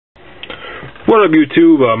What up,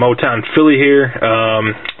 YouTube? Motown Philly here.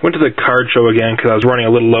 Went to the card show again because I was running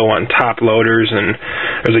a little low on top loaders, and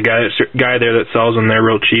there's a guy there that sells them. They're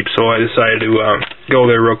real cheap, so I decided to go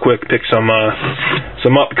there real quick, pick some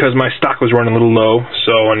up because my stock was running a little low.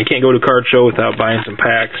 So, and you can't go to a card show without buying some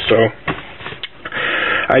packs. So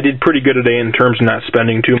I did pretty good today in terms of not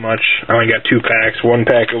spending too much. I only got 2 packs. One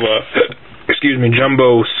pack of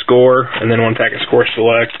Jumbo Score, and then one pack of Score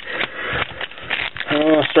Select.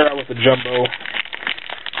 I'll start out with the Jumbo.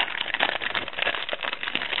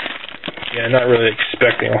 Yeah, not really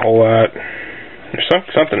expecting a whole lot. There's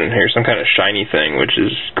something in here, some kind of shiny thing, which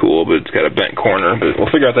is cool, but it's got a bent corner. But we'll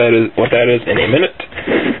figure out what that is in a minute.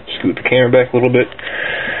 Scoot the camera back a little bit.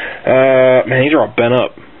 Man, these are all bent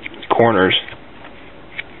up. Corners.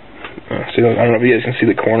 See, I don't know if you guys can see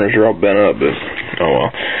the corners are all bent up, but oh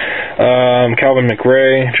well. Calvin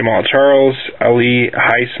McRae, Jamal Charles, Ali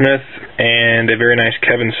Highsmith, and a very nice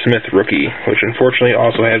Kevin Smith rookie, which unfortunately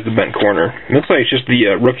also has the bent corner. It looks like it's just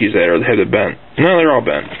the rookies that have the bent. No, they're all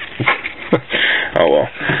bent. Oh well.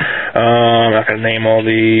 I'm not going to name all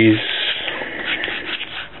these.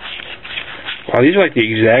 Wow, these are like the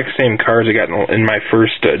exact same cards I got in my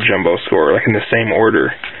first Jumbo Score, like in the same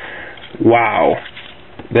order. Wow.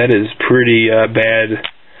 That is pretty bad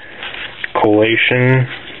collation.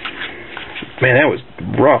 Man, that was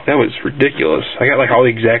rough. That was ridiculous. I got like all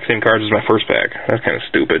the exact same cards as my first pack. That's kind of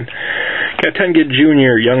stupid. Got a 10 Get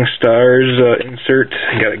Junior Young Stars insert.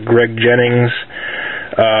 Got a Greg Jennings.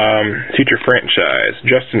 Future Franchise.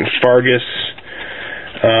 Justin Fargas.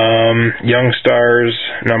 Young Stars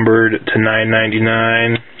numbered to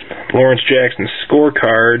 999. Lawrence Jackson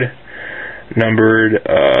Scorecard numbered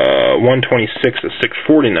 126 to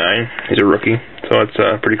 649. He's a rookie, so that's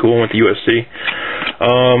pretty cool with the USC.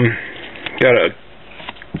 Got a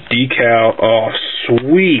decal. Oh,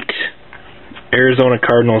 sweet. Arizona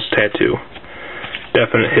Cardinals tattoo.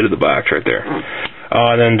 Definite hit of the box right there.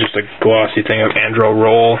 And then just a glossy thing of Andrew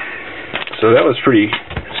Roll. So that was pretty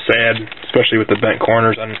sad, especially with the bent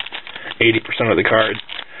corners on 80% of the cards.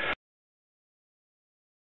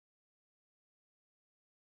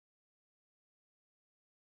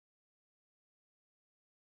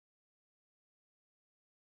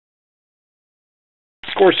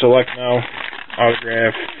 Score Select now,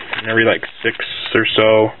 autograph in every like 6 or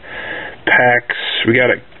so packs. We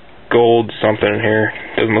got a gold something in here.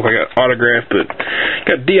 Doesn't look like an autograph, but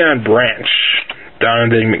got Deion Branch,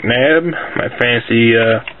 Donovan McNabb, my fantasy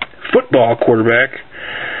football quarterback.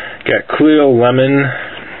 Got Khalil Lemon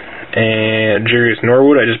and Jarius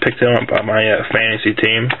Norwood. I just picked him up on my fantasy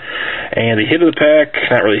team. And the hit of the pack,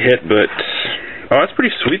 not really hit, but oh, that's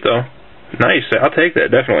pretty sweet though. Nice, I'll take that,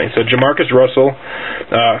 definitely. So, Jamarcus Russell,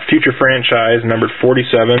 Future Franchise, numbered 47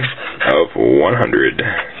 of 100.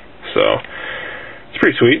 So, it's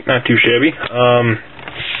pretty sweet, not too shabby.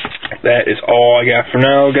 That is all I got for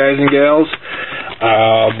now, guys and gals.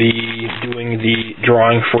 I'll be doing the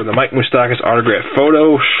drawing for the Mike Moustakas autograph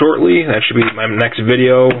photo shortly. That should be my next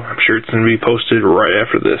video. I'm sure it's going to be posted right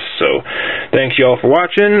after this. So, thanks y'all for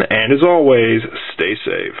watching, and as always, stay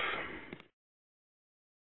safe.